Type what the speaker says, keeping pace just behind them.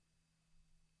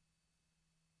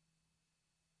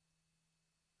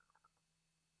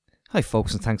Hi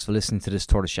folks, and thanks for listening to this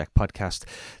Tortoise Shack podcast.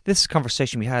 This is a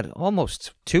conversation we had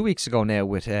almost 2 weeks ago now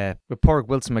with Pádraig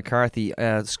Wilson McCarthy,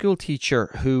 a school teacher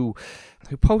who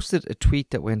posted a tweet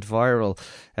that went viral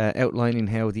outlining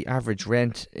how the average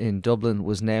rent in Dublin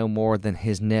was now more than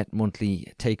his net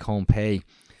monthly take-home pay.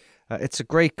 It's a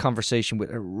great conversation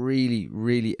with a really,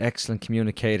 really excellent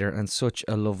communicator and such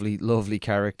a lovely, lovely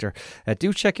character.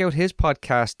 Do check out his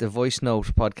podcast, the Voice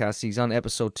Note podcast. He's on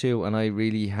episode 2 and I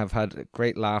really have had a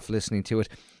great laugh listening to it.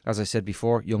 As I said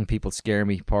before, young people scare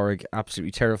me. Pádraig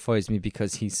absolutely terrifies me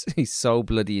because he's so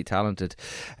bloody talented.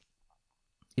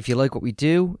 If you like what we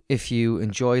do, if you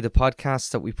enjoy the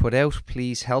podcasts that we put out,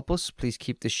 please help us. Please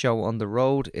keep this show on the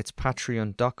road. It's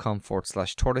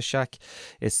patreon.com/tortoiseshack.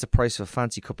 It's the price of a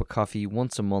fancy cup of coffee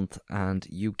once a month, and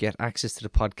you get access to the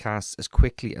podcasts as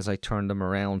quickly as I turn them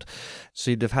around.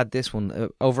 So you'd have had this one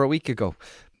over a week ago.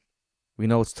 We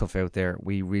know it's tough out there.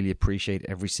 We really appreciate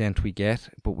every cent we get,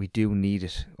 but we do need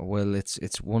it. Well,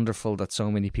 it's wonderful that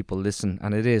so many people listen,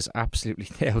 and it is absolutely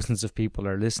thousands of people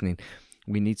are listening.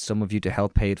 We need some of you to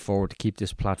help pay it forward to keep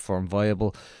this platform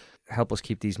viable. Help us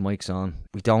keep these mics on.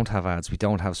 We don't have ads. We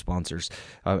don't have sponsors.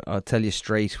 I'll tell you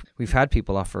straight, we've had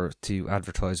people offer to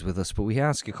advertise with us, but we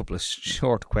ask a couple of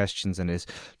short questions, and is,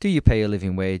 do you pay a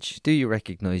living wage? Do you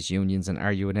recognise unions? And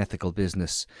are you an ethical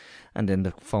business? And then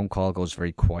the phone call goes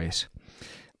very quiet.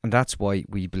 And that's why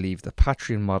we believe the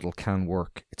Patreon model can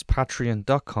work. It's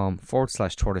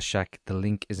patreon.com/tortoiseshack. The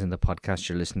link is in the podcast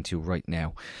you're listening to right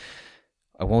now.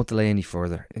 I won't delay any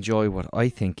further. Enjoy what I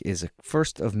think is a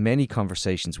first of many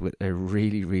conversations with a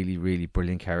really, really, really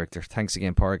brilliant character. Thanks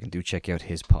again, Pádraig, and do check out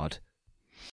his pod.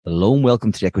 Hello and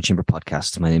welcome to the Echo Chamber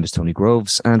podcast. My name is Tony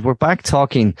Groves, and we're back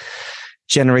talking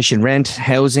generation rent,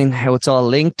 housing, how it's all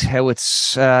linked, how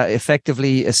it's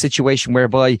effectively a situation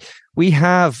whereby we've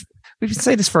been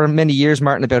saying this for many years,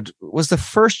 Martin, about was the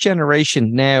first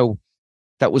generation now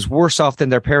that was worse off than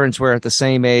their parents were at the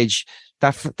same age.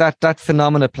 That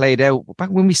phenomena played out back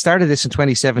when we started this in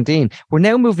 2017. We're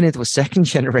now moving into a second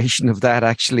generation of that,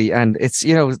 actually. And it's,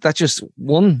 that just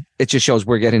one, it just shows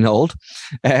we're getting old.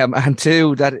 And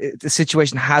two, that the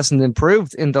situation hasn't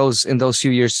improved in those few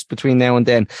years between now and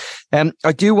then.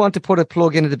 I do want to put a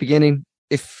plug in at the beginning.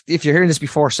 If you're hearing this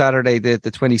before Saturday, the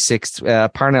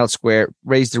 26th, Parnell Square,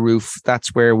 Raise the Roof,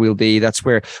 that's where we'll be. That's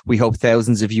where we hope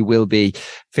thousands of you will be.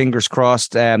 Fingers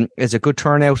crossed. It's a good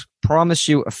turnout. Promise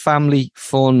you a family,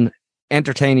 fun,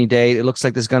 entertaining day. It looks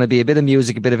like there's going to be a bit of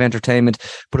music, a bit of entertainment,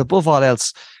 but above all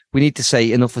else, we need to say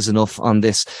enough is enough on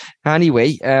this.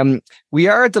 Anyway, we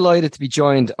are delighted to be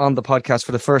joined on the podcast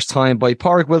for the first time by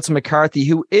Pádraig Wilson McCarthy,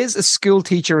 who is a school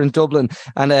teacher in Dublin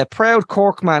and a proud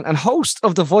Cork man and host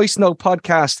of the Voice Note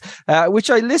podcast, which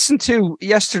I listened to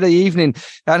yesterday evening.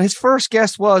 And his first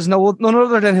guest was none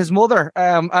other than his mother.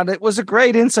 And it was a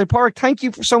great insight. Pádraig, thank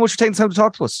you so much for taking the time to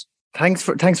talk to us. Thanks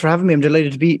for having me. I'm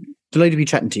delighted to be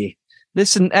chatting to you.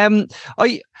 Listen, I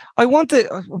want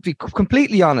to be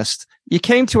completely honest. You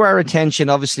came to our attention,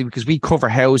 obviously, because we cover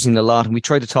housing a lot and we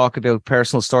try to talk about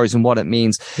personal stories and what it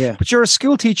means. Yeah. But you're a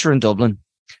school teacher in Dublin,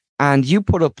 and you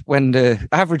put up, when the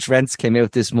average rents came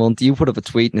out this month, you put up a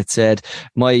tweet and it said,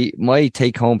 my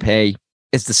take-home pay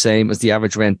is the same as the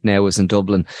average rent now is in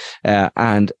Dublin.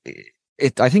 And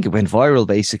I think it went viral,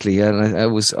 basically, and I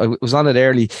was on it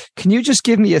early. Can you just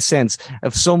give me a sense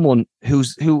of someone who,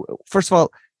 first of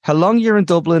all, how long you're in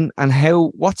Dublin and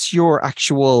what's your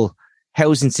actual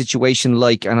housing situation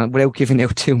like? And without giving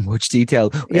out too much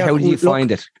detail, how do you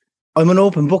find it? I'm an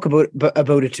open book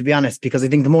about it, to be honest, because I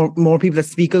think the more people that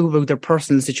speak out about their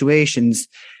personal situations,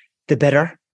 the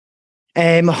better.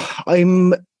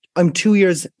 I'm 2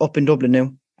 years up in Dublin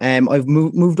now. I've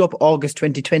moved up August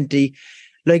 2020.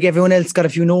 Like everyone else, got a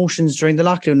few notions during the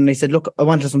lockdown, and I said, look, I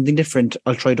wanted something different.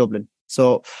 I'll try Dublin.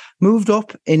 So moved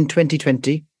up in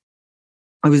 2020.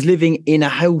 I was living in a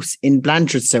house in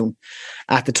Blanchardstown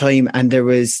at the time, and there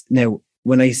was, now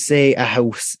when I say a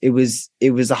house, it was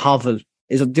a hovel.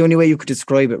 Is the only way you could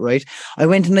describe it, right? I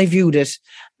went and I viewed it.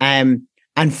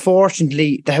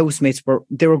 Unfortunately, the housemates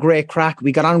were great crack.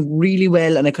 We got on really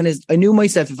well, and I knew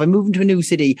myself, if I move into a new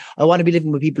city, I want to be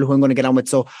living with people who I'm going to get on with.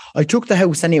 So I took the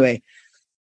house anyway.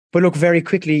 But look, very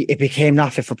quickly it became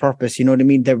not fit for purpose. You know what I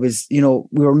mean? There was, we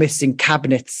were missing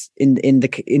cabinets in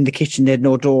the kitchen. They had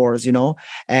no doors. The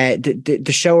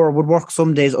shower would work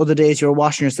some days. Other days you were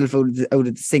washing yourself out of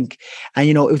the sink. And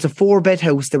it was a 4-bed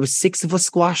house. There was 6 of us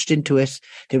squashed into it.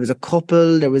 There was a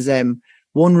couple. There was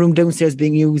one room downstairs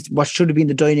being used. What should have been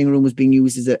the dining room was being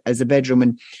used as a bedroom.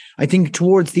 And I think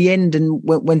towards the end, and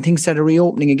when things started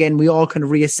reopening again, we all kind of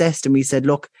reassessed and we said,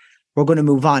 look, we're going to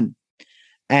move on.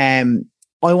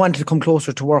 I wanted to come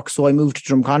closer to work, so I moved to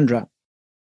Drumcondra.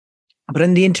 But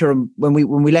in the interim, when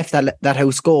we left that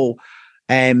house go,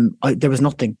 there was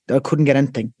nothing. I couldn't get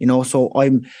anything, So I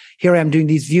am doing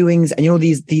these viewings, and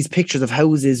these pictures of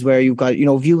houses where you've got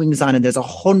viewings on, and there's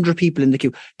 100 people in the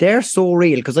queue. They're so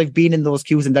real because I've been in those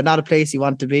queues, and they're not a place you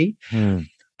want to be.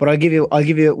 But I'll give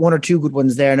you one or two good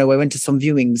ones there. Now I went to some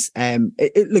viewings.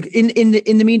 Look,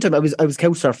 in the meantime, I was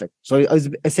couch surfing, so I was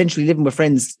essentially living with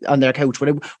friends on their couch.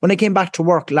 When I came back to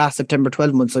work last September,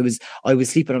 12 months, I was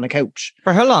sleeping on a couch.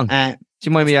 For how long? Do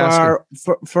you mind me asking?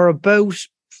 For about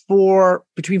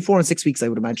between 4 and 6 weeks, I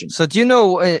would imagine. So do you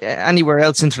know anywhere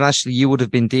else internationally you would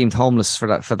have been deemed homeless for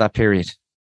that period?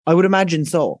 I would imagine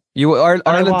so. Ireland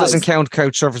doesn't count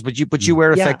couch surfers, but you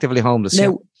were effectively homeless.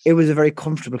 No, it was a very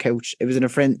comfortable couch. It was in a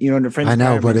friend's I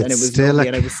know, but it's still a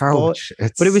couch.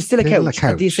 But it was still a couch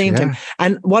at the same time.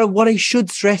 And what I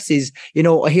should stress is,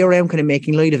 here I am kind of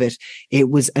making light of it. It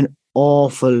was an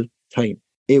awful time.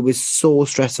 It was so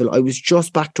stressful. I was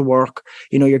just back to work.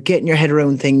 You're getting your head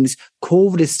around things.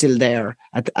 COVID is still there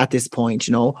at this point.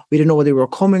 We didn't know whether we were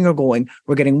coming or going.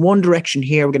 We're getting one direction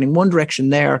here. We're getting one direction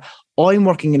there. I'm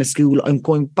working in a school. I'm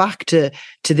going back to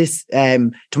this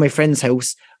to my friend's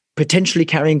house, potentially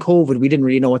carrying COVID. We didn't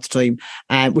really know at the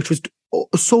time, which was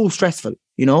so stressful.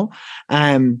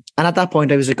 And at that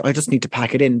point, I was like, I just need to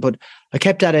pack it in. But I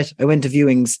kept at it. I went to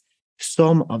viewings.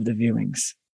 Some of the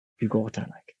viewings you go to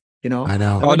I know.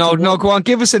 Oh, no, go on.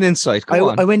 Give us an insight. Go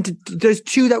on. I went to, there's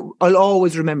two that I'll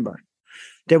always remember.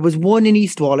 There was one in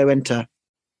Eastwall I went to.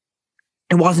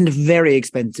 It wasn't very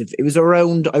expensive. It was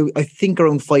around, I think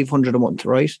around 500 a month,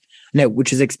 right? Now,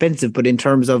 which is expensive, but in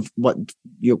terms of what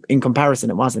in comparison,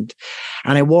 it wasn't.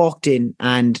 And I walked in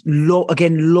and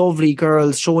again, lovely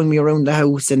girls showing me around the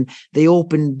house, and they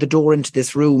opened the door into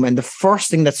this room. And the first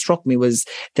thing that struck me was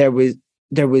there was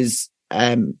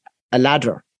a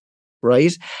ladder.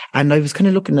 Right. And I was kind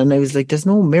of looking, and I was like, there's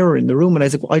no mirror in the room. And I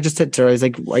was like, I just said to her, I was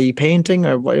like, are you painting,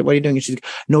 or what are you doing? And she's like,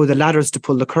 no, the ladder's to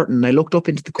pull the curtain. And I looked up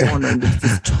into the corner, and there's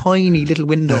this tiny little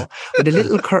window with a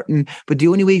little curtain. But the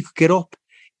only way you could get up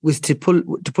was to pull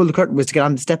the curtain was to get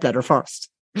on the stepladder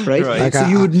first. Right. Like so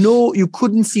you would know you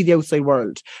couldn't see the outside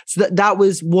world. So that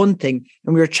was one thing.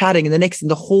 And we were chatting, and the next thing,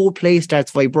 the whole place starts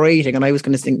vibrating. And I was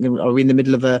kind of thinking, are we in the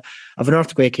middle of an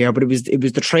earthquake here? But it was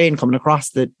the train coming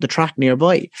across the track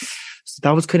nearby. So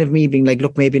that was kind of me being like,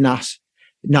 look, maybe not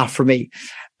for me.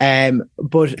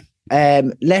 But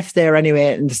left there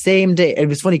anyway. And the same day, it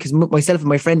was funny because myself and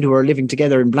my friend who were living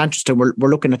together in Blanchardstown were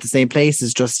looking at the same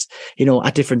places, just,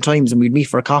 at different times. And we'd meet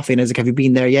for a coffee. And I was like, have you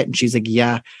been there yet? And she's like,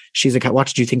 yeah. She's like, what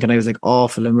did you think? And I was like,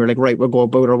 awful. And we were like, right, we'll go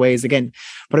about our ways again.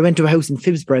 But I went to a house in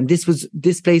Phibsborough, and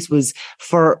this place was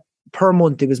per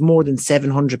month, it was more than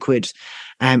 700 quid.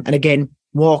 And again,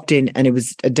 walked in, and it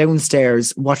was a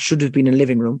downstairs, what should have been a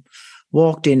living room.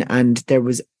 Walked in, and there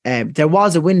was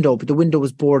a window, but the window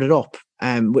was boarded up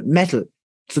with metal,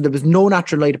 so there was no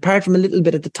natural light apart from a little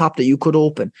bit at the top that you could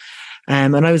open.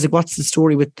 And I was like, "What's the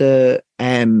story with the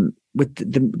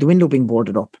window being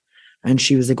boarded up?" And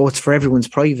she was like, "Oh, it's for everyone's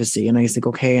privacy." And I was like,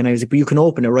 "Okay." And I was like, "But you can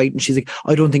open it, right?" And she's like,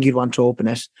 "I don't think you'd want to open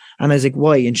it." And I was like,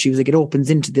 "Why?" And she was like, "It opens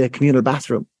into the communal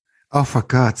bathroom." Oh, for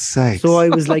God's sake. So I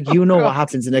was like, what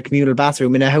happens in a communal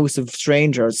bathroom in a house of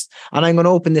strangers, and I'm going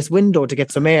to open this window to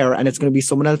get some air, and it's going to be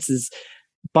someone else's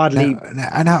bodily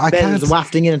bells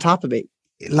wafting in on top of me.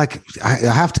 Like, I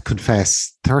have to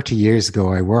confess, 30 years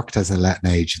ago, I worked as a letting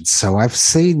agent. So I've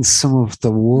seen some of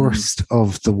the worst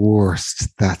of the worst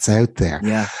that's out there.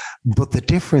 Yeah. But the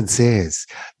difference is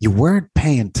you weren't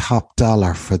paying top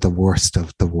dollar for the worst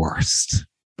of the worst.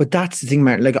 But that's the thing,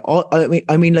 Martin. Like,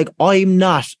 I mean, like, I'm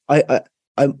not.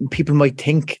 People might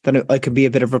think that I could be a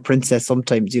bit of a princess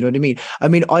sometimes. You know what I mean? I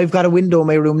mean, I've got a window in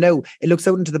my room now. It looks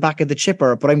out into the back of the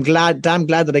chipper, but I'm damn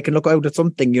glad that I can look out at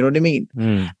something. You know what I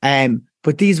mean?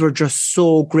 But these were just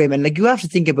so grim, and like, you have to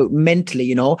think about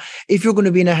mentally. If you're going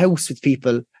to be in a house with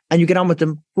people and you get on with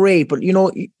them, great. But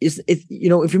if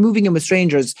you're moving in with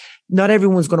strangers, not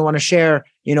everyone's going to want to share,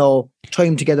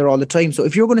 time together all the time. So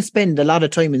if you're going to spend a lot of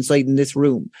time inside in this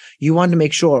room, you want to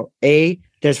make sure A,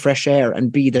 there's fresh air,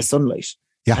 and B, there's sunlight.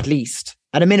 Yeah. At least,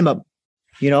 at a minimum.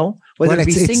 Whether it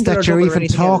be single that or you're even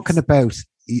talking else. about.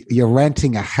 You're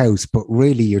renting a house, but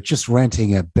really you're just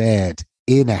renting a bed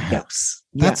in a house.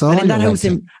 Yeah. That's all. And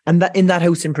in that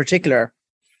house in particular,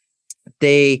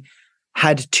 they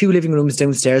had 2 living rooms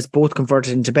downstairs, both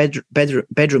converted into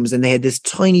bedrooms, and they had this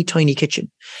tiny, tiny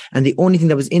kitchen. And the only thing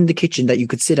that was in the kitchen that you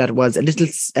could sit at was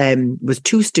was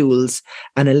 2 stools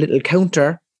and a little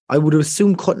counter I would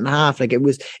assume cut in half. Like it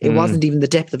wasn't even the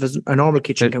depth of a normal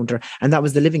kitchen counter, and that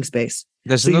was the living space.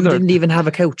 So you didn't even have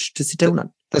a couch to sit down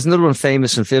on. There's another one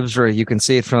famous in Phibsborough. You can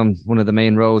see it from one of the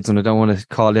main roads, and I don't want to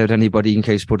call out anybody in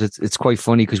case, but it's quite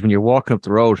funny because when you're walking up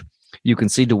the road, you can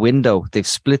see the window. They've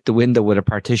split the window with a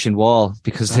partition wall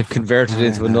because they've converted it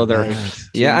into another.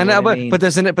 Yeah, and but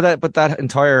that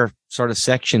entire sort of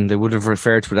section they would have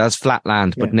referred to it as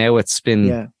flatland, but now it's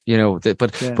been But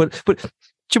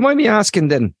do you mind me asking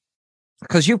then?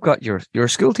 Because you're a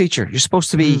school teacher, you're supposed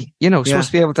to be supposed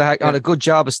to be able to have on a good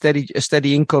job, a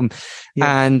steady income,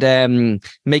 and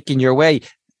making your way.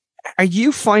 Are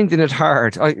you finding it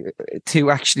hard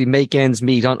to actually make ends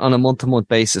meet on a month-to-month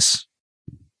basis?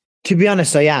 To be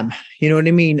honest, I am. You know what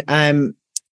I mean?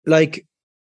 Like,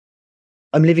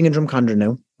 I'm living in Drumcondra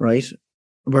now, right?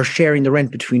 We're sharing the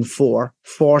rent between four.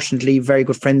 Fortunately, very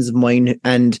good friends of mine,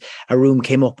 and a room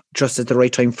came up just at the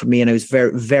right time for me, and I was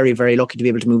very, very, very lucky to be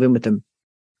able to move in with them.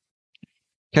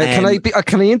 Can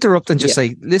I interrupt and just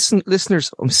say, listen,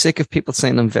 listeners, I'm sick of people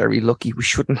saying I'm very lucky. We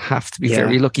shouldn't have to be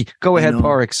very lucky. Go ahead,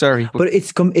 Pádraig. Sorry, but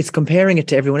it's comparing it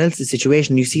to everyone else's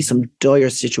situation. You see some dire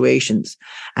situations,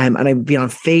 and I've been on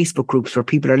Facebook groups where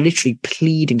people are literally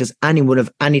pleading, does anyone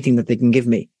have anything that they can give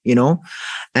me?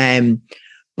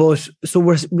 But so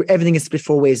everything is split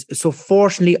 4 ways. So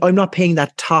fortunately, I'm not paying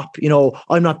that top.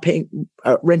 I'm not paying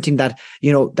renting that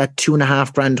that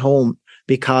 $2,500 home,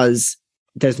 because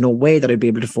there's no way that I'd be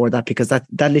able to afford that, because that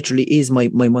literally is my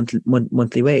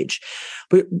monthly wage.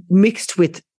 But mixed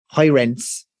with high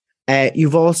rents,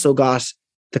 you've also got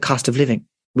the cost of living,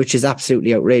 which is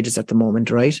absolutely outrageous at the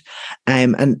moment, right?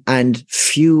 And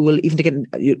fuel, even to get,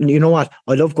 you know what?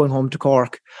 I love going home to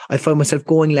Cork. I find myself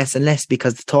going less and less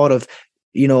because the thought of,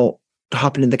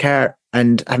 hopping in the car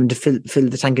and having to fill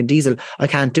the tank of diesel, I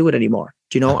can't do it anymore.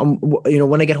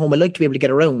 When I get home, I like to be able to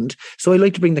get around. So I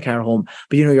like to bring the car home.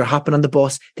 But, you're hopping on the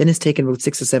bus, then it's taking about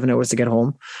 6 or 7 hours to get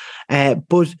home.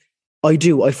 But I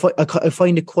do. I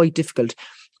find it quite difficult.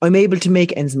 I'm able to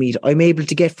make ends meet. I'm able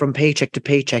to get from paycheck to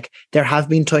paycheck. There have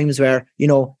been times where,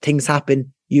 things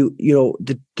happen.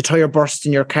 The tire bursts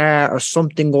in your car or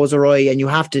something goes awry and you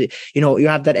have to, you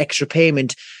have that extra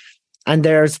payment. And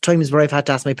there's times where I've had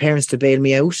to ask my parents to bail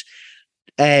me out.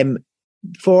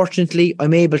 Fortunately,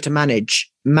 I'm able to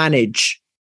manage,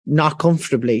 not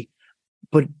comfortably,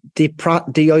 but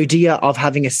the idea of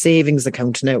having a savings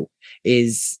account now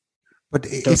is. But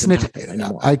isn't it?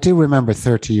 I do remember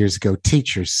 30 years ago,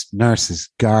 teachers, nurses,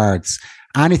 guards,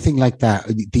 anything like that.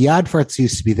 The adverts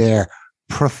used to be there.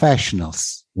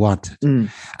 Professionals wanted,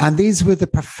 and these were the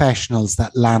professionals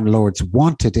that landlords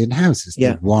wanted in houses.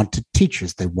 They wanted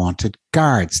teachers, they wanted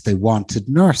guards, they wanted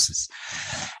nurses,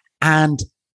 and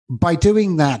by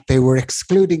doing that, they were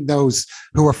excluding those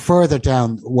who were further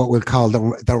down what we'll call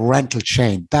the rental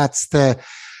chain. That's the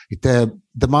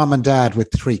mom and dad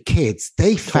with 3 kids.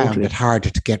 They found it harder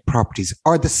to get properties,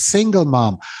 or the single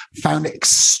mom found it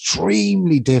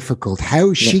extremely difficult.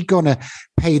 How is she going to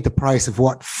pay the price of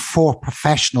what 4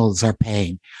 professionals are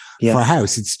paying for a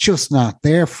house? It's just not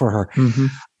there for her. Mm-hmm.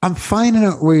 I'm finding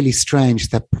it really strange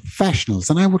that professionals,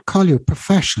 and I would call you a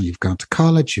professional, you've gone to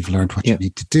college, you've learned what you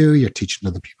need to do, you're teaching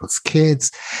other people's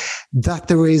kids, that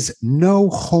there is no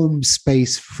home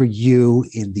space for you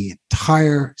in the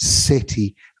entire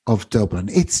city of Dublin.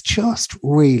 It's just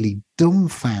really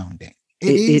dumbfounding.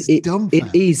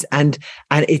 It is, and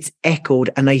it's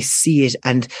echoed, and I see it,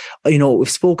 and we've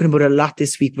spoken about it a lot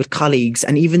this week with colleagues,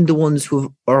 and even the ones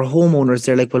who are homeowners.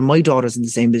 They're like, well, my daughter's in the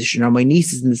same position, or my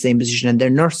niece is in the same position, and they're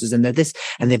nurses, and they're this,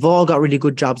 and they've all got really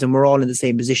good jobs, and we're all in the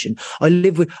same position. I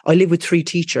live with 3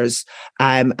 teachers,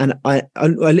 and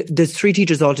there's 3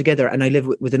 teachers all together, and I live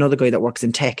with another guy that works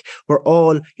in tech. We're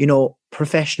all,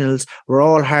 professionals, we're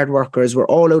all hard workers, we're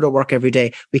all out of work every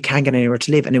day. We can't get anywhere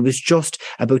to live. And it was just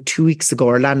about 2 weeks ago,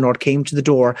 our landlord came to the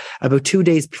door about 2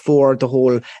 days before the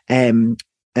whole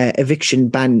eviction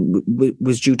ban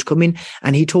was due to come in,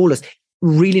 and he told us,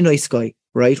 really nice guy,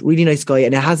 right? Really nice guy.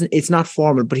 And it's not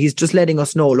formal, but he's just letting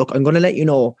us know, look, I'm going to let you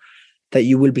know that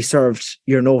you will be served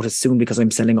your notice soon because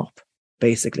I'm selling up,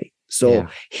 basically. So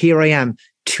here I am,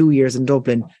 2 years in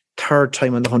Dublin, 3rd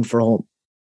time on the hunt for a home.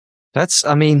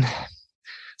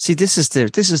 See, this is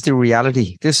the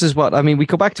reality. This is what, we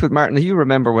go back to it, Martin. You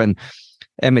remember when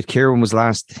Emmett Kieran was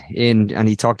last in, and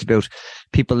he talked about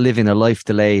people living a life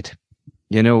delayed.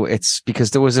 You know, it's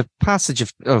because there was a passage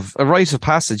of a rite of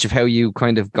passage of how you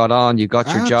kind of got on. You got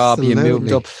your job, you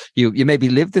moved up, you maybe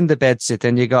lived in the bedsit,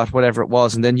 then you got whatever it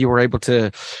was, and then you were able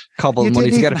to cobble money together.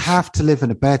 You didn't even have to live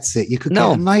in a bedsit. You could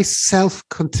get a nice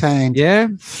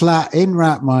self-contained flat in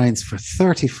Rathmines for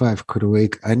 35 quid a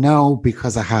week. I know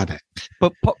because I had it.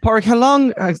 But Pádraig,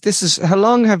 how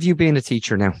long have you been a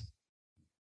teacher now?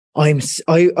 I'm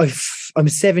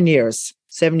 7 years.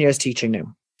 7 years teaching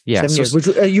now. Yeah, 7 years, which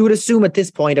you would assume at this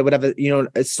point I would have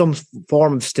some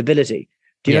form of stability.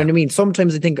 Do you know what I mean?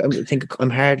 Sometimes I think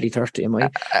I'm hardly 30, am I?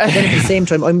 But then at the same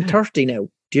time, I'm 30 now.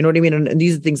 Do you know what I mean? And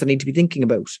these are things I need to be thinking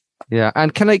about. Yeah,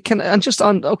 and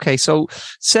so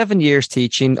 7 years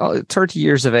teaching, 30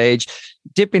 years of age,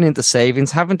 dipping into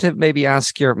savings, having to maybe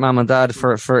ask your mum and dad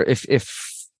for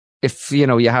if you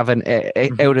know you have an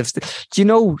out of. Do you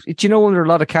know under a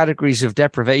lot of categories of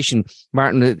deprivation,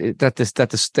 Martin, that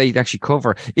the state actually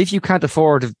cover? If you can't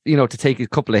afford, to take a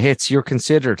couple of hits, you're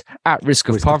considered at risk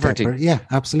of poverty. Yeah,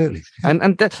 absolutely.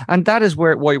 And that is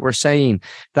why we're saying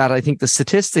that. I think the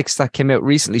statistics that came out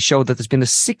recently show that there's been a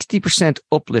 60%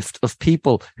 uplift of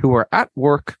people who are at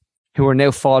work who are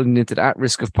now falling into the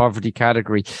at-risk of poverty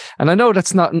category. And I know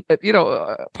that's not,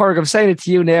 Pádraig, I'm saying it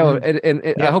to you now, and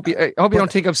I hope you don't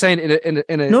think I'm saying it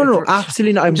in a... No,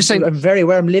 absolutely not. I'm just saying, I'm very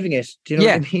aware I'm living it. Do you know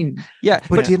what I mean? Yeah.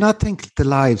 But do you not think the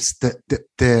lives,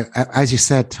 the as you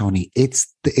said, Tony, it's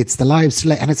the lives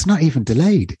delayed, and it's not even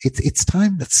delayed. It's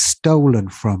time that's stolen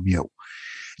from you.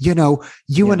 You know,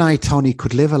 and I, Tony,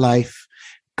 could live a life,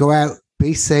 go out,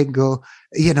 be single,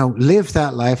 live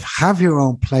that life, have your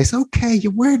own place. Okay, you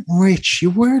weren't rich,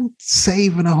 you weren't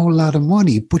saving a whole lot of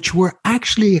money, but you were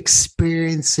actually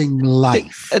experiencing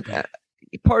life.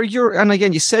 And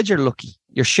again, you said you're lucky.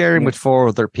 You're sharing with 4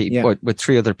 other people, with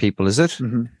 3 other people, is it?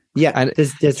 Mm-hmm. Yeah, and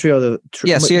there's 3 other. So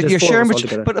you're sharing,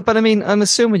 but I mean, I'm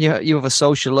assuming you have a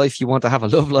social life. You want to have a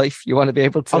love life. You want to be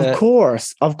able to. Of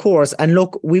course. And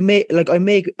look, we make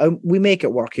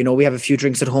it work. We have a few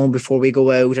drinks at home before we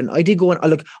go out. And I did go and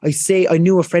I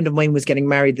knew a friend of mine was getting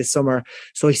married this summer,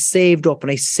 so I saved up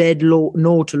and I said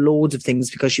no to loads of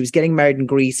things because she was getting married in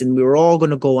Greece, and we were all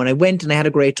going to go. And I went and I had a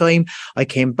great time. I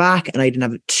came back and I didn't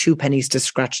have 2 pennies to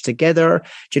scratch together.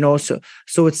 So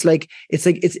it's like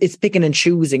it's picking and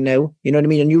choosing now, you know what I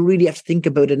mean? And you really have to think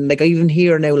about it. And I even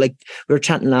hear now, we were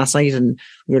chatting last night and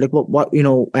we were like, what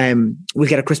we'll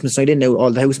get a Christmas night in now, all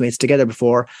the housemates together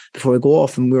before we go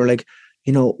off. And we were like,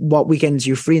 what weekends are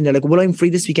you free? And they're like, well, I'm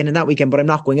free this weekend and that weekend, but I'm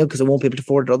not going out because I won't be able to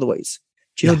afford it otherwise.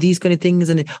 Do you know these kind of things?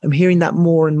 And I'm hearing that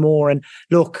more and more. And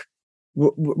look,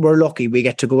 we're lucky we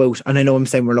get to go out, and I know I'm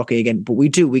saying we're lucky again, but we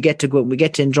get to go out and we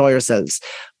get to enjoy ourselves.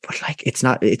 But it's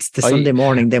the Sunday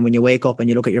morning then when you wake up and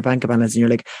you look at your bank balance and you're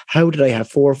like, how did I have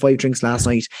 4 or 5 drinks last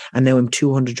night and now I'm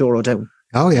 €200 down?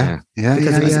 Oh yeah.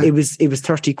 Because it was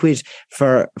 30 quid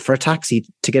for a taxi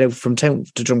to get out from town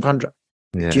to Drumcondra.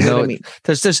 Yeah. Do you know what I mean?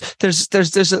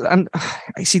 And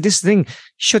I see this thing you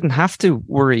shouldn't have to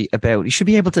worry about. You should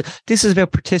be able to. This is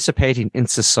about participating in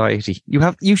society.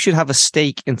 You should have a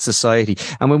stake in society.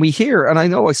 And when we hear, and I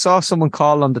know I saw someone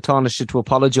call on the Taoiseach to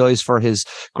apologise for his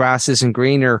grass isn't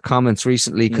greener comments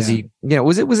recently because it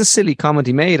was a silly comment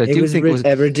he made. It was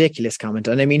a ridiculous comment,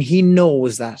 and I mean he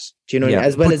knows that. Do you know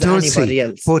as well as anybody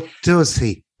else? But does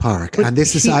he, Pádraig? And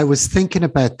I was thinking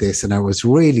about this, and I was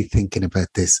really thinking about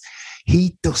this.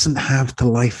 He doesn't have the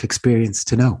life experience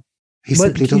to know. He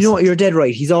simply doesn't. You know what? You're dead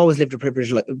right. He's always lived a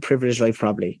privileged life,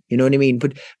 probably. You know what I mean?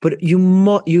 But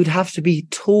you'd have to be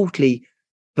totally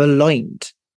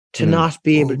blind to not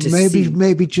be able to see.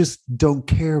 Maybe just don't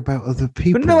care about other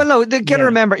people. But no. You got to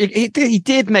remember, he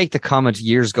did make the comment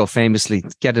years ago, famously,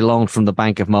 get a loan from the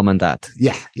bank of mum and dad.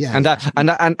 Yeah. And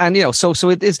so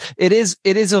it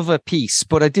is of a piece.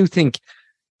 But I do think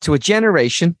to a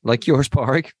generation like yours,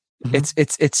 Pádraig,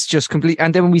 it's just complete.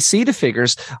 And then when we see the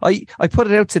figures, I put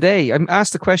it out today. I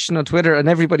asked the question on Twitter and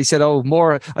everybody said,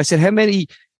 more. I said, how many,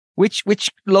 which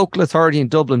local authority in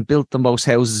Dublin built the most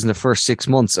houses in the first 6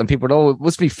 months? And people were, it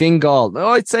must be Fingal. No,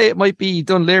 I'd say it might be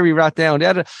Dunleary,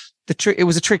 Rathdown. It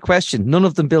was a trick question. None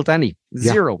of them built any.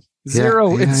 Zero.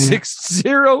 Zero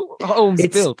homes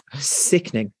built.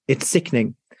 Sickening. It's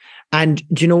sickening. And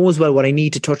do you know as well what I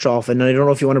need to touch off, and I don't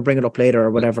know if you want to bring it up later or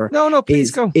whatever. No,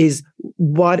 please go. Is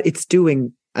what it's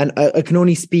doing, and I can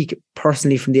only speak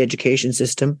personally from the education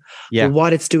system, but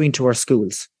what it's doing to our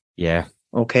schools. Yeah.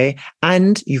 Okay.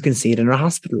 And you can see it in our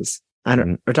hospitals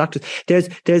and our doctors.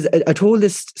 I told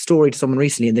this story to someone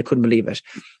recently and they couldn't believe it.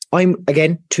 I'm,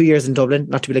 again, 2 years in Dublin,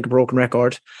 not to be like a broken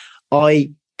record.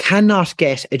 I cannot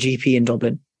get a GP in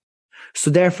Dublin.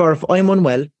 So therefore, if I'm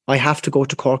unwell, I have to go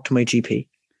to Cork to my GP.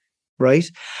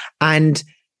 Right. And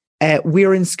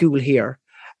we're in school here.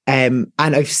 And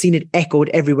I've seen it echoed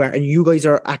everywhere. And you guys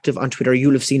are active on Twitter.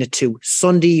 You'll have seen it too.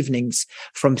 Sunday evenings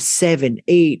from 7,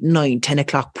 8, 9, 10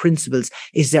 o'clock, principals.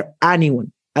 Is there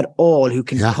anyone at all who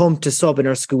can come to sub in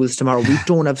our schools tomorrow? We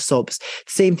don't have subs.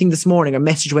 Same thing this morning. A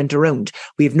message went around.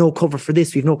 We have no cover for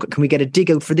this. Can we get a dig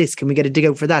out for this? Can we get a dig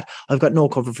out for that? I've got no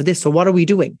cover for this. So what are we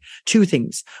doing? Two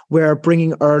things. We're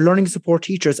bringing our learning support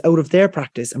teachers out of their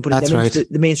practice and putting them into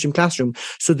the mainstream classroom.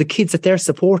 So the kids that they're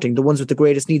supporting, the ones with the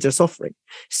greatest needs, are suffering.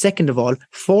 Second of all,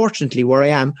 fortunately, where I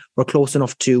am, we're close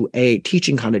enough to a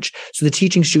teaching college. So the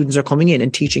teaching students are coming in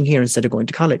and teaching here instead of going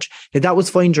to college. Now, that was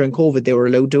fine during COVID. They were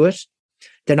allowed to do it.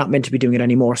 They're not meant to be doing it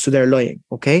anymore. So they're lying.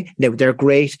 Okay. Now they're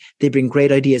great. They bring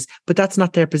great ideas, but that's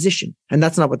not their position. And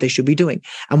that's not what they should be doing.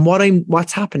 And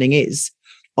what's happening is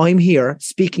I'm here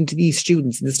speaking to these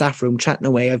students in the staff room, chatting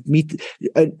away. I've meet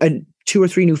 2 or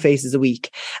 3 new faces a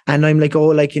week. And I'm like,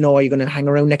 are you going to hang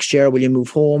around next year? Will you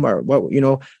move home or what?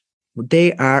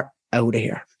 They are out of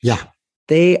here. Yeah.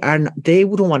 They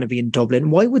don't want to be in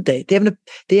Dublin. Why would they? They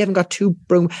haven't got 2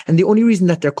 broom. And the only reason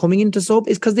that they're coming into sub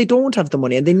is because they don't have the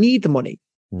money and they need the money.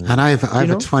 And I have a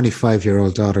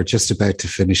 25-year-old daughter just about to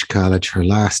finish college, her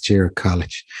last year of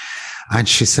college. And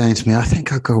she's saying to me, I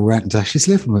think I'll go rent. She's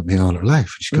living with me all her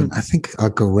life. She's going, I think I'll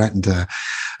go rent. And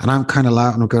I'm kind of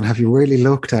laughing. I'm going, have you really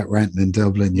looked at renting in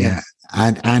Dublin yet?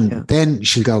 And then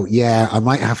she'll go, I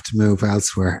might have to move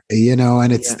elsewhere,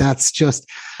 and that's just.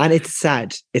 And it's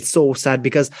sad. It's so sad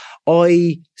because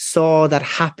I saw that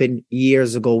happen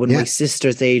years ago when my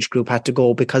sister's age group had to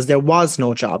go because there was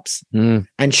no jobs.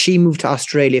 And she moved to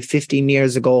Australia 15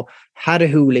 years ago, had a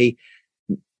hoolie.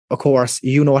 Of course,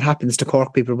 you know what happens to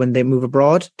Cork people when they move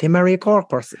abroad? They marry a Cork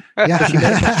person. Yeah. She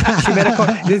met a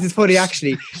Cork. This is funny,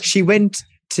 actually. She went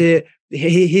to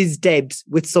his Debs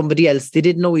with somebody else. They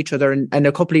didn't know each other, and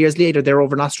a couple of years later they're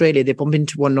over in Australia. They bump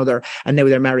into one another and now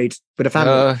they're married with a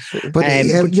family.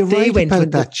 But you're right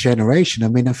about that generation. I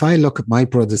mean, if I look at my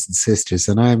brothers and sisters,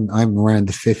 and I'm around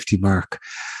the 50 mark,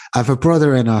 I have a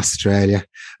brother in Australia,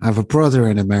 I have a brother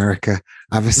in America,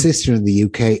 I have a sister in the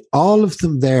UK, all of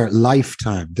them their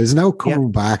lifetime. There's no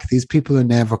coming back. These people are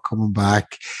never coming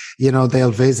back.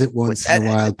 They'll visit once in a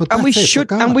while. But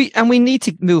we need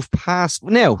to move past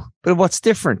now. But what's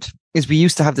different is we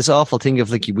used to have this awful thing of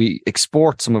we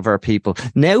export some of our people.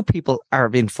 Now people are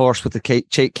being forced with the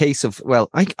case of,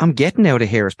 I'm getting out of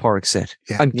here, as Pádraig said.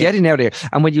 I'm getting out of here.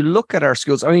 And when you look at our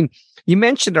schools, I mean, you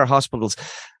mentioned our hospitals.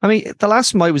 I mean, the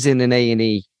last time I was in an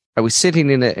A&E, I was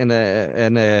sitting in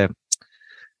a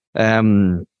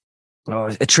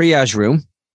triage room,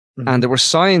 and there were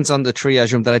signs on the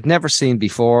triage room that I'd never seen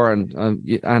before,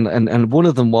 and one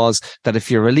of them was that if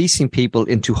you're releasing people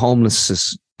into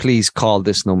homelessness, please call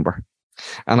this number.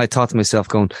 And I thought to myself,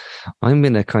 I'm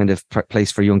in a kind of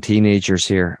place for young teenagers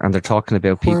here, and they're talking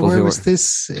about people where was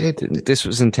this? This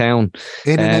was in town.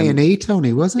 In an A&E,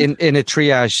 Tony, was it? In a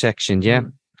triage section, yeah.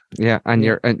 Yeah, and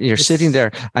you're sitting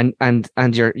there, and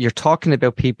you're talking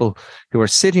about people who are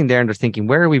sitting there and they're thinking,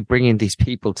 where are we bringing these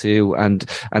people to? And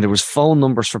there was phone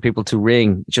numbers for people to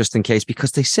ring just in case,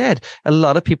 because they said a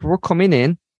lot of people were coming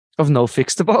in of no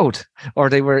fixed abode, or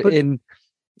they were in.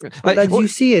 But you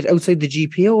see it outside the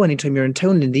GPO anytime you're in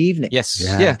town in the evening. Yes,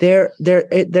 yeah.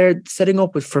 They're setting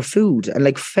up for food,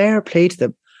 and fair play to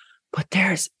them, but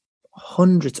there's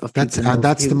hundreds of people.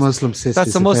 That's the Muslim sisters.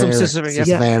 That's the Muslim sisters.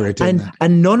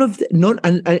 And none.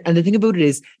 And the thing about it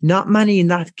is, not many in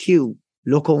that queue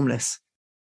look homeless.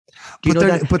 Do you know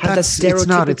that? But that's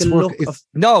stereotypical look.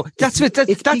 No, that's it.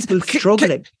 It's people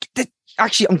struggling.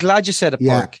 Actually, I'm glad you said it,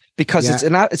 Pádraig, because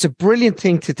it's a brilliant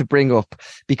thing to bring up,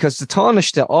 because the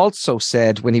Taoiseach also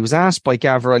said, when he was asked by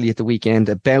Gav Riley at the weekend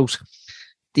about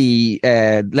the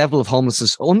level of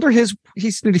homelessness under he's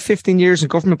nearly 15 years in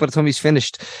government by the time he's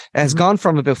finished, has gone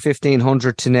from about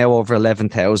 1,500 to now over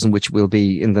 11,000, which will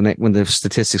be in the when the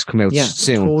statistics come out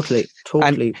soon.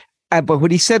 Totally. But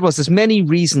what he said was there's many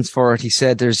reasons for it. He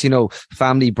said there's,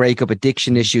 family breakup,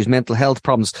 addiction issues, mental health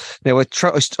problems. Now,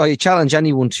 I challenge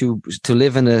anyone to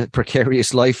live in a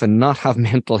precarious life and not have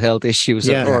mental health issues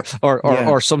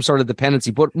or some sort of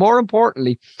dependency. But more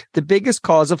importantly, the biggest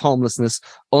cause of homelessness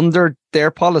under their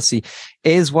policy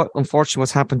is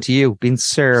what's happened to you, being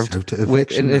served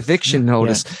with an eviction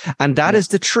notice. Yeah. And that is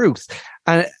the truth.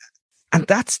 And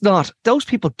that's not, those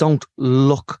people don't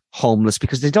look homeless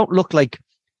because they don't look like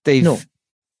they've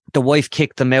the wife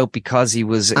kicked him out because he had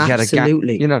a gap,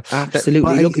 absolutely. you know.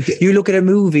 Absolutely. You look at a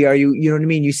movie, or you know what I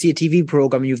mean. You see a TV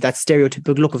program, and you have that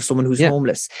stereotypical look of someone who's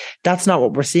homeless. That's not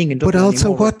what we're seeing in Dublin. But also,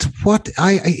 anymore.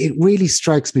 it really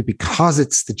strikes me because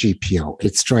it's the GPO.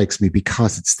 It strikes me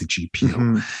because it's the GPO.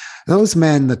 Mm-hmm. Those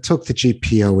men that took the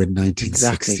GPO in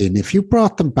 1960, and if you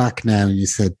brought them back now and you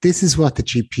said, this is what the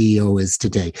GPO is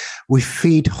today, we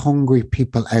feed hungry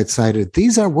people outside of it.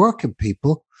 These are working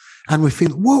people. And we feel,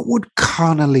 what would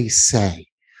Connolly say?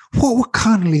 What would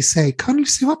Connolly say? Connolly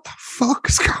say, what the fuck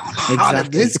is going on? Exactly.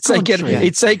 In this country?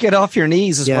 He'd say, get off your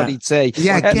knees is what he'd say.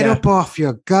 Yeah, get up off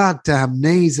your goddamn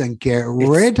knees and get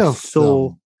rid of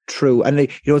them. True. And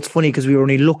it's funny because we were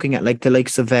only looking at like the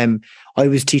likes of I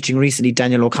was teaching recently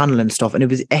Daniel O'Connell and stuff, and it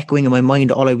was echoing in my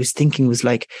mind. All I was thinking was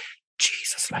like,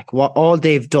 Jesus, like what all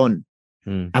they've done.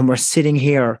 And we're sitting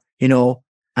here,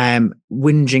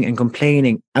 whinging and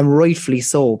complaining, and rightfully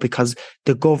so, because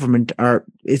the government are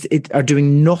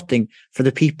doing nothing for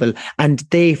the people, and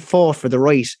they fought for the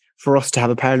right for us to have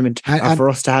a parliament, and for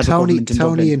us to have a government in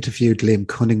Dublin. Tony interviewed Liam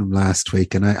Cunningham last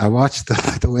week, and I watched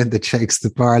the Wind That Shakes the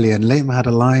Barley, and Liam had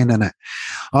a line in it.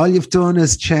 All you've done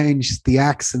is change the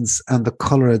accents and the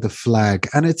colour of the flag,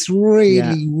 and it's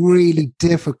really, really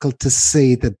difficult to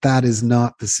see that is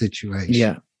not the situation.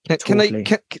 Yeah. Can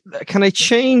I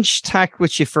change tack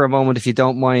with you for a moment, if you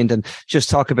don't mind, and just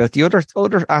talk about the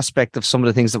other aspect of some of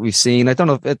the things that we've seen? I don't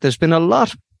know if there's been a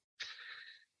lot.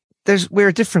 We're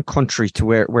a different country to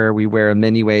where we were in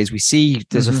many ways. We see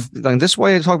there's and this is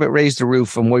why I talk about Raise the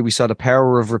Roof and why we saw the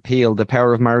power of repeal, the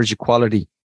power of marriage equality.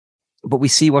 But we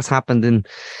see what's happened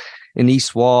in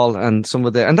East Wall and some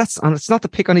of and it's not to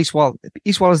pick on East Wall.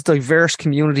 East Wall is a diverse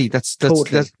community. It's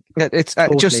just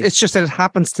that it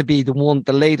happens to be the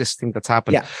latest thing that's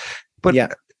happened.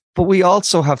 Yeah. But we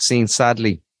also have seen,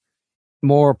 sadly,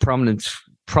 more prominent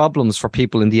problems for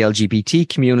people in the LGBT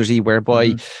community,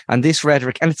 whereby and this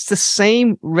rhetoric, and it's the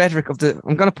same rhetoric of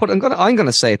I'm going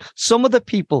to say it. Some of the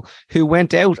people who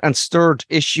went out and stirred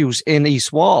issues in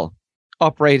East Wall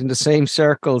operate in the same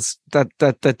circles that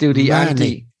do the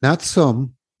anti. Not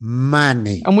some.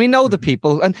 Money. And we know the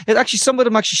people, and some of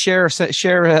them actually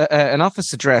share an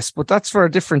office address, but that's for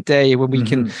a different day when we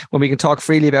can talk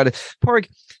freely about it. Pádraig,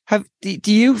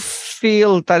 do you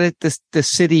feel that the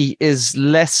city is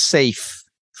less safe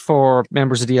for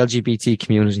members of the LGBT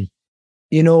community?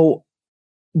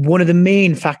 One of the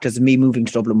main factors of me moving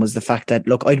to Dublin was the fact that,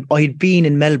 look, I'd been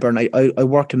in Melbourne. I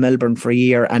worked in Melbourne for a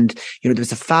year, and there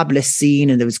was a fabulous scene,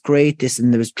 and there was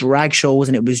and there was drag shows,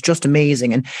 and it was just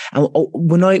amazing. And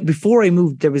before I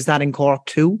moved, there was that in Cork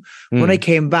too. When I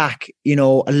came back, a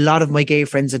lot of my gay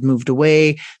friends had moved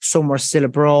away. Some were still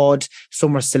abroad,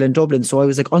 some were still in Dublin. So I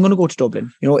was like, I'm going to go to Dublin.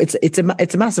 It's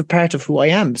a massive part of who I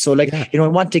am. So I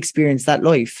want to experience that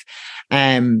life.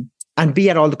 And be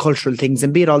at all the cultural things,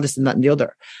 and be at all this and that and the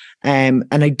other. And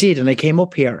I did, and I came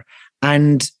up here,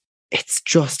 and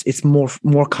it's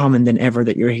more common than ever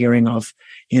that you're hearing of,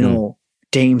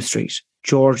 Dame Street,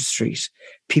 George Street,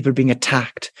 people being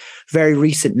attacked. Very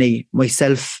recently,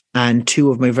 myself and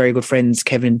two of my very good friends,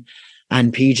 Kevin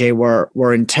and PJ,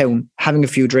 were in town having a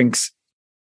few drinks.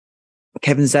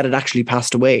 Kevin's dad had actually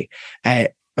passed away a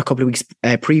couple of weeks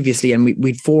previously, and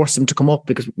we'd forced him to come up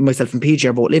because myself and PJ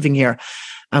are both living here.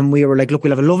 And we were like, look,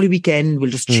 we'll have a lovely weekend. We'll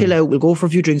just chill out. We'll go for a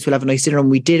few drinks. We'll have a nice dinner. And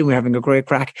we did. And we were having a great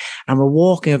crack. And we're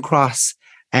walking across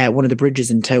one of the bridges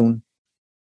in town.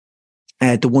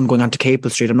 The one going onto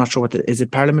Capel Street. I'm not sure is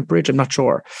it Parliament Bridge? I'm not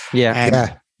sure.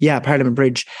 Yeah. Parliament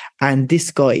Bridge. And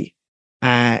this guy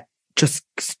just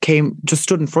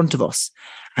stood in front of us.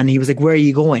 And he was like, where are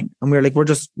you going? And we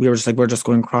were just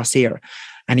going across here.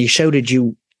 And he shouted,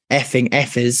 you effing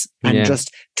F's, and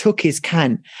just took his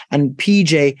can. And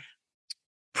PJ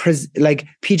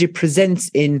presents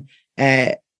in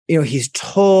he's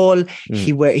tall.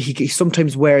 He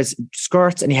sometimes wears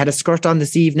skirts, and he had a skirt on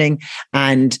this evening,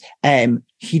 and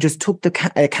he just took the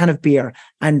can of beer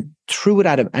and threw it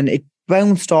at him, and it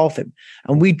bounced off him,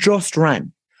 and we just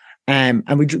ran, and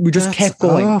we just kept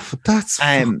going. Awful. That's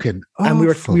fucking awful. And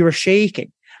we were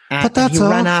shaking. But that's he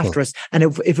ran awful. after us, and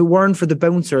if it weren't for the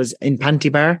bouncers in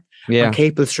Panty Bar on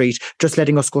Capel Street just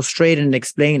letting us go straight in and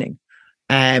explaining,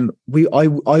 I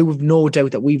would no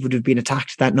doubt that we would have been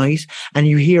attacked that night. And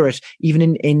you hear it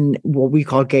even in what we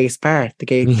call Gay Spar,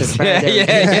 the Spar.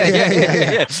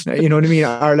 Yeah. You know what I mean?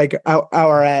 Or like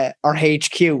our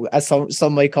HQ, as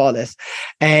some might call it.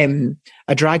 And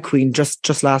a drag queen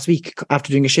just last week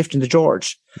after doing a shift in the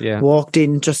George. Yeah. Walked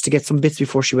in just to get some bits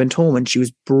before she went home, and she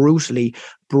was brutally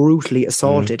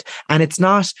assaulted. And it's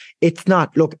not,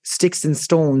 look, sticks and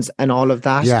stones and all of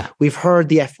that. Yeah. We've heard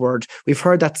the F word. We've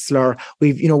heard that slur.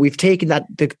 We've taken that,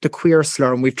 the queer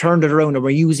slur, and we've turned it around and we're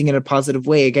using it in a positive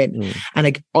way again. And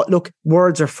like, look,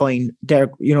 words are fine.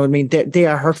 They're, you know what I mean? they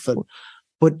are hurtful.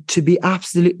 But to be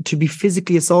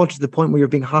physically assaulted to the point where you're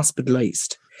being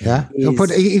hospitalized. Yeah.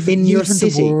 But even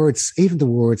the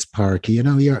words, Parky, you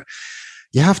know,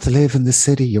 you have to live in the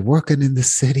city. You're working in the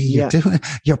city.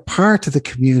 You're part of the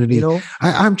community. You know,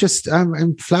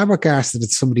 I'm flabbergasted that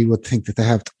somebody would think that they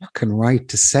have the fucking right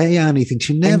to say anything.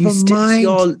 You never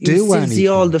mind do anything. See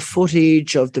all the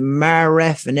footage of the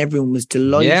Maref, and everyone was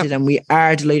delighted, and we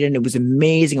are delighted, and it was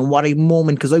amazing. And what a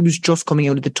moment, because I was just coming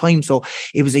out at the time, so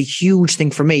it was a huge thing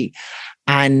for me.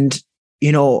 And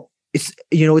you know,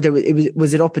 it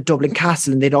was up at Dublin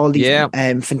Castle, and they had all these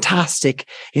fantastic,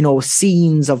 you know,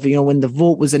 scenes of, you know, when the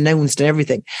vote was announced and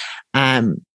everything.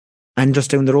 And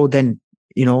just down the road then,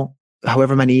 you know,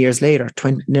 however many years later,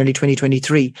 nearly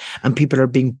 2023, and people are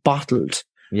being bottled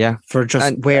for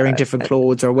just wearing different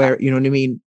clothes or you know what I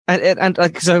mean? And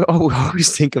because I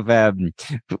always think of it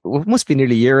must be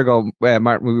nearly a year ago,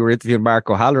 Mark, we were interviewing Mark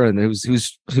O'Halloran,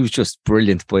 who's just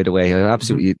brilliant, by the way. I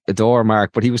absolutely adore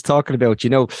Mark. But he was talking about, you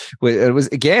know, it was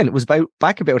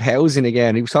about housing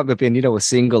again. He was talking about being, you know, a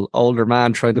single older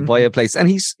man trying to buy a place, and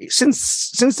he's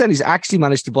since then he's actually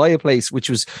managed to buy a place, which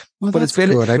was it's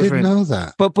been good. I didn't know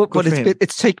that. But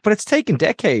it's taken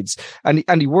decades,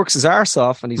 and he works his arse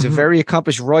off, and he's a very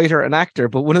accomplished writer and actor.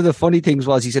 But one of the funny things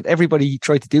was, he said everybody he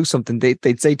tried to do something,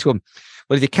 they'd say to him,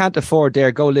 well, if you can't afford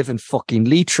there, go live in fucking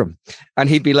Leitrim. And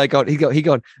he'd be like, he'd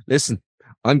go, listen,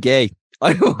 I'm gay.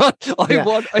 I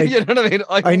want, you know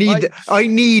what I mean? I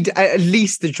need at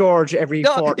least the George every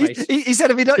fortnight. He said,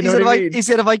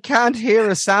 if I can't hear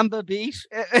a samba beat,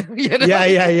 you know?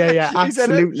 Yeah,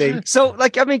 absolutely. So,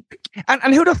 like, I mean,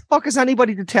 and who the fuck is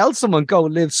anybody to tell someone go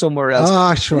live somewhere else?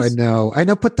 Oh, sure, I know,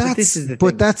 but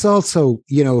that's also,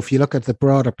 you know, if you look at the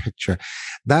broader picture,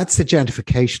 that's the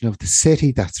gentrification of the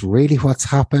city. That's really what's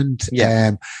happened.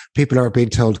 Yeah, people are being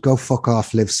told, go fuck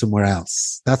off, live somewhere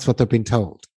else. That's what they're being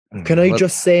told. Can I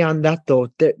just say on that though,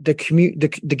 the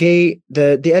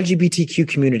LGBTQ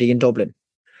community in Dublin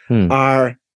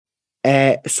are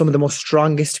some of the most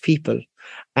strongest people,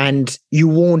 and they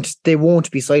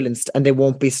won't be silenced, and they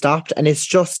won't be stopped. And it's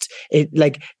just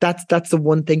that's the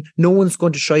one thing. No one's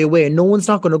going to shy away. No one's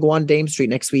not going to go on Dame Street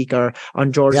next week or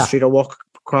on George Street or walk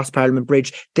across Parliament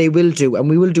Bridge. They will do, and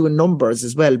we will do in numbers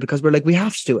as well, because we're like, we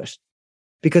have to do it,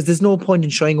 because there's no point in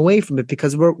shying away from it,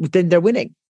 because then they're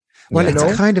winning. Well,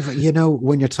 it's kind of, you know,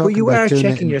 when you're talking, you about are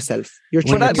checking yourself. You're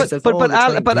checking yourself.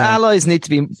 But allies need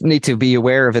to be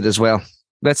aware of it as well.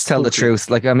 Let's tell the truth.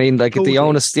 Like, I mean, like the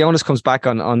onus comes back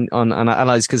on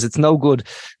allies, because it's no good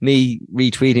me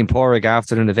retweeting Porrig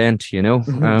after an event, you know.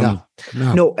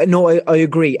 No, I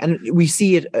agree, and we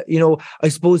see it. You know, I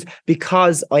suppose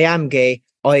because I am gay,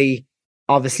 I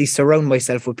obviously surround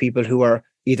myself with people who are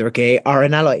either gay or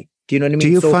an ally. Do you know what I mean?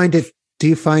 Do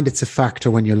you find it's a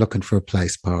factor when you're looking for a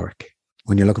place, Park?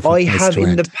 When you're looking for a place I have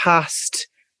in the past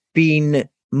been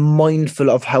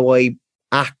mindful of how I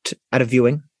act at a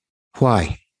viewing.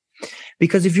 Why?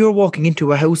 Because if you're walking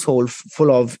into a household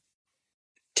full of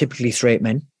typically straight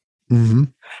men,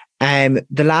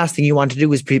 the last thing you want to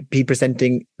do is be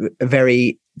presenting a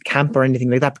very camp or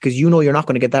anything like that, because you know you're not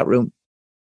going to get that room.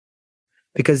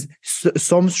 Because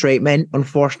some straight men,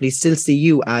 unfortunately, still see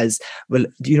you as, well,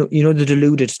 you know the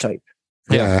deluded type.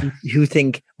 Yeah, who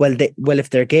think, well, if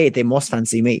they're gay, they must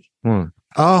fancy me. Oh,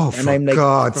 and for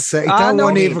God's sake, that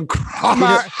won't even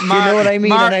cross. You know what I mean?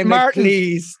 Martin, and I'm like,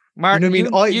 please, Martin, you know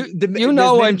what I mean?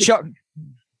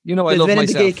 You know, I love myself. There's men in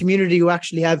the gay community who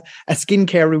actually have a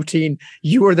skincare routine.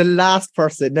 You are the last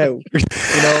person now, you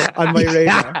know, on my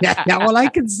radar. Yeah, well, I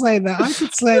can say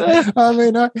that. I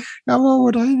mean, what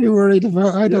would I be worried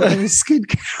about? I don't have a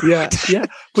skincare. Yeah.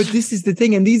 But this is the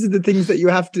thing, and these are the things that you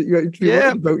have to be worried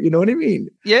about. You know what I mean?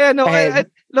 Yeah, no.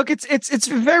 Look, it's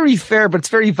very fair, but it's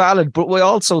very valid. But we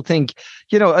also think,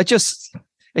 you know,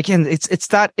 again, it's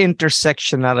that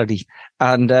intersectionality,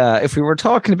 and if we were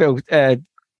talking about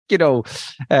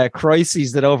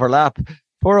crises that overlap,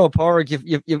 poor old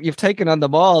Porrig, you've taken on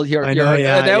them all. You're an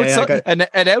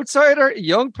outsider, a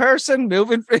young person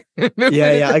moving.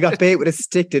 I got bait with a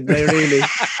stick, didn't I? Really,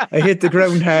 I hit the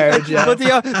ground hard. Yeah. But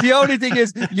the only thing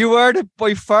is, you are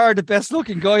by far the best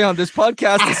looking guy on this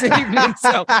podcast this evening.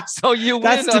 So you win.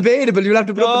 That's debatable. You'll have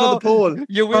to put up another poll.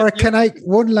 You win. Or can I?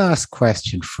 One last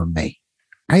question from me.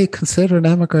 Are you considering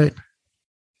emigrating?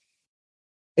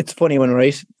 It's a funny one,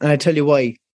 right? And I tell you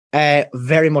why.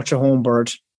 Very much a home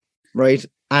bird, right?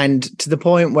 And to the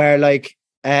point where like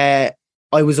I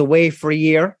was away for a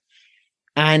year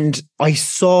and I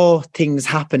saw things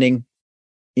happening.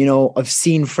 You know, I've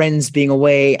seen friends being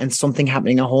away and something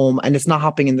happening at home, and it's not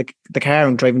happening in the car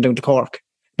and driving down to Cork,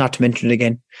 not to mention it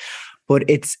again. But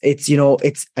it's you know,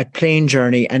 it's a plane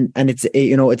journey and it's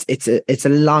you know, it's a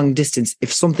long distance.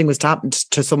 If something was to happen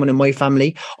to someone in my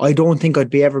family, I don't think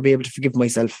I'd ever be able to forgive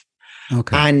myself.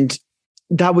 Okay. And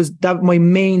that my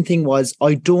main thing was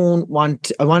I want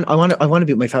to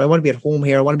be with my family. I want to be at home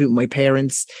here. I want to be with my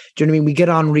parents. Do you know what I mean? We get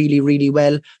on really, really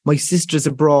well. My sister's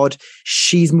abroad.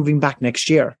 She's moving back next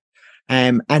year.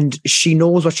 And she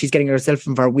knows what she's getting herself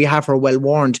in for. We have her well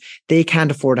warned. They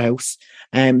can't afford a house.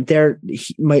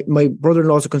 My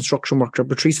brother-in-law is a construction worker.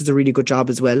 Patrice has a really good job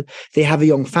as well. They have a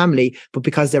young family, but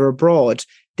because they're abroad,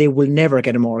 they will never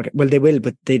get a mortgage. Well, they will,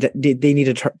 but they need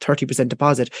a 30%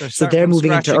 deposit. So they're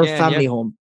moving into our family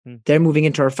home. They're moving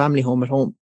into our family home at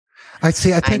home. I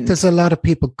think there's a lot of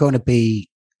people going to be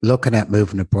looking at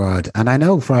moving abroad. And I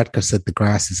know Radka said the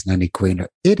grass isn't any greener.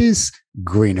 It is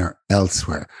greener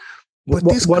elsewhere. But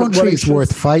this country is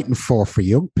worth fighting for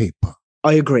young people.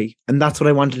 I agree. And that's what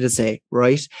I wanted to say,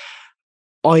 right?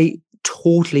 I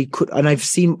totally could. And I've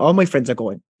seen all my friends are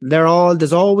going.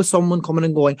 There's always someone coming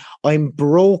and going. I'm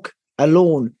broke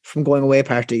alone from going away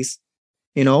parties.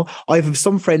 You know, I have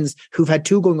some friends who've had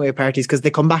 2 going away parties because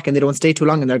they come back and they don't stay too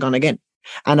long and they're gone again.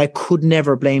 And I could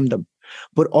never blame them.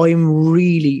 But I'm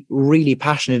really, really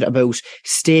passionate about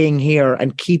staying here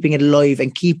and keeping it alive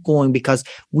and keep going because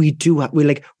we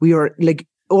are like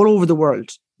all over the world,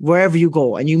 wherever you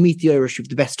go and you meet the Irish, you have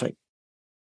the best time.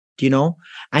 Do you know?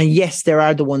 And yes, there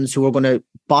are the ones who are going to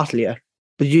bottle you,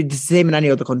 but you're the same in any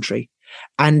other country.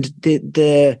 And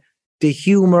the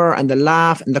humor and the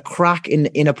laugh and the crack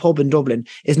in a pub in Dublin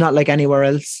is not like anywhere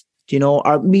else. You know,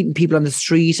 or meeting people on the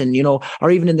street and, you know,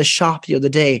 or even in the shop the other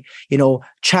day, you know,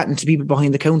 chatting to people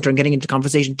behind the counter and getting into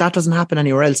conversation. That doesn't happen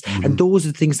anywhere else. Mm-hmm. And those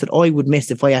are the things that I would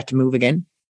miss if I had to move again.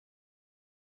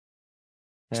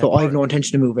 So I have no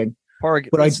intention of moving.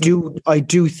 But I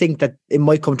do think that it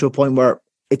might come to a point where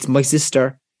it's my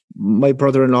sister, my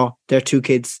brother-in-law, their 2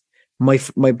 kids, my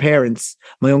parents,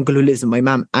 my uncle who lives with my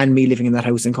mum, and me living in that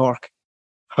house in Cork.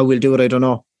 How we'll do it, I don't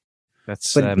know.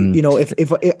 That's but you know, if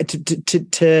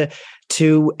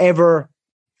to ever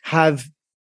have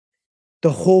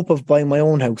the hope of buying my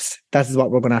own house, that is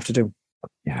what we're going to have to do.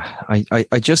 Yeah,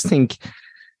 I just think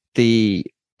the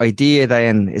idea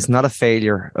then is not a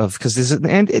failure of, because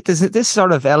there's this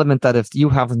sort of element that if you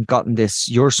haven't gotten this,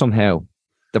 you're somehow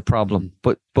the problem.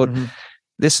 But mm-hmm.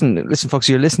 listen, folks,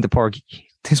 you're listening to Porgy.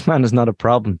 This man is not a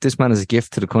problem. This man is a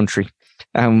gift to the country.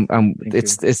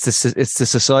 It's the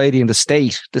society and the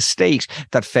state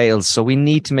that fails. So we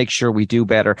need to make sure we do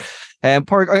better.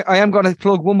 Porg, I am going to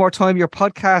plug one more time. Your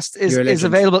podcast is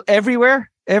available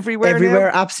everywhere.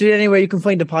 Absolutely anywhere you can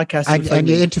find a podcast. And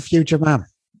you interviewed your mum.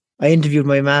 I interviewed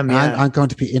my mum. Yeah. I'm going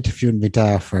to be interviewing my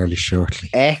dad fairly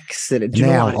shortly. Excellent.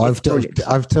 I've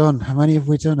done. How many have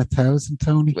we done? 1,000,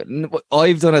 Tony?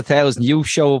 I've done 1,000. You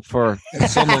show up for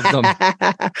some of them.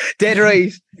 Dead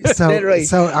right.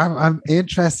 So I'm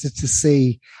interested to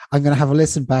see. I'm going to have a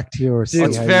listen back to yours.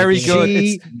 It's very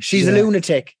good. She's a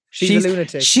lunatic. She's a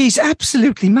lunatic. She's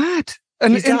absolutely mad.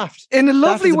 And in a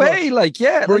lovely way,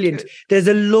 brilliant. There's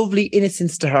a lovely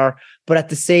innocence to her, but at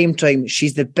the same time,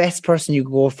 she's the best person you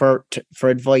go for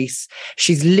advice.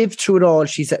 she's lived through it all.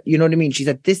 She's, you know what I mean? She's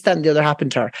had this, that, and the other happen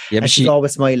to her, and she's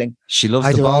always smiling. She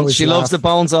loves the bones. She loves the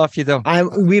bones off you, though.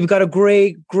 We've got a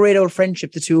great old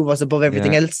friendip, the 2 of us, above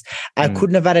everything else. I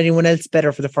couldn't have had anyone else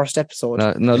better for the first episode.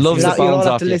 No, loves the bones off you. You'll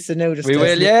have to listen now. We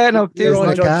will, yeah. No,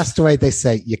 like Castaway, they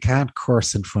say you can't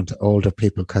curse in front of older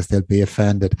people because they'll be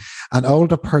offended, and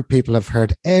older people have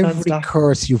heard every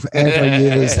curse you've ever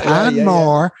used and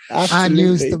more, and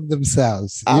used them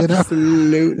themselves.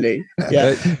 Absolutely. You know?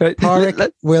 Yeah.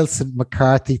 Pádraig Wilson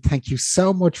McCarthy, thank you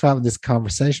so much for having this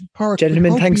conversation. Pádraig,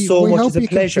 gentlemen, thanks so much. It's a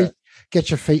pleasure. Get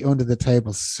your feet under the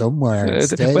table somewhere.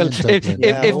 If the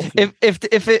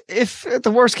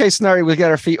worst case scenario, we'll get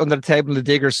our feet under the table in the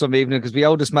Diggers some evening because we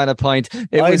owe this man a pint.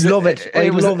 I love it.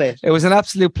 It was an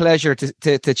absolute pleasure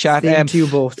to chat. To you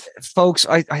both, folks.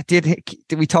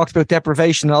 We talked about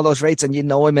deprivation and all those rates, and you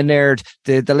know I'm a nerd.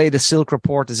 The latest Silk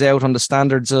report is out on the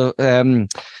standards of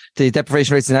the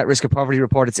deprivation rates and at risk of poverty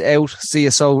report. It's out.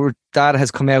 CSO data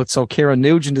has come out. So Kieran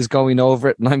Nugent is going over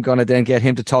it, and I'm going to then get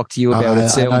him to talk to you about it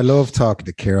soon. And I love talking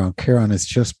to Kieran. Kieran is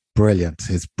just brilliant.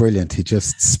 He's brilliant. He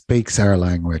just speaks our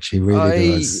language. He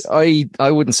really does. I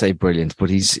wouldn't say brilliant, but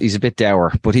he's a bit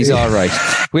dour, but he's all right.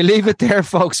 We'll leave it there,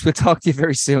 folks. We'll talk to you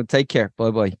very soon. Take care.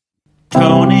 Bye-bye.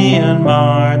 Tony and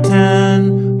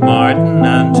Martin, Martin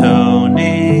and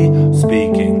Tony,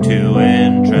 speaking to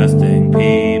interesting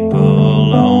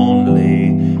people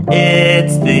only.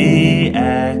 It's the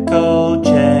Echo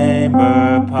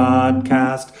Chamber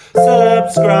Podcast.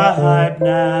 Subscribe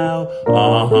now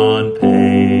on Patreon.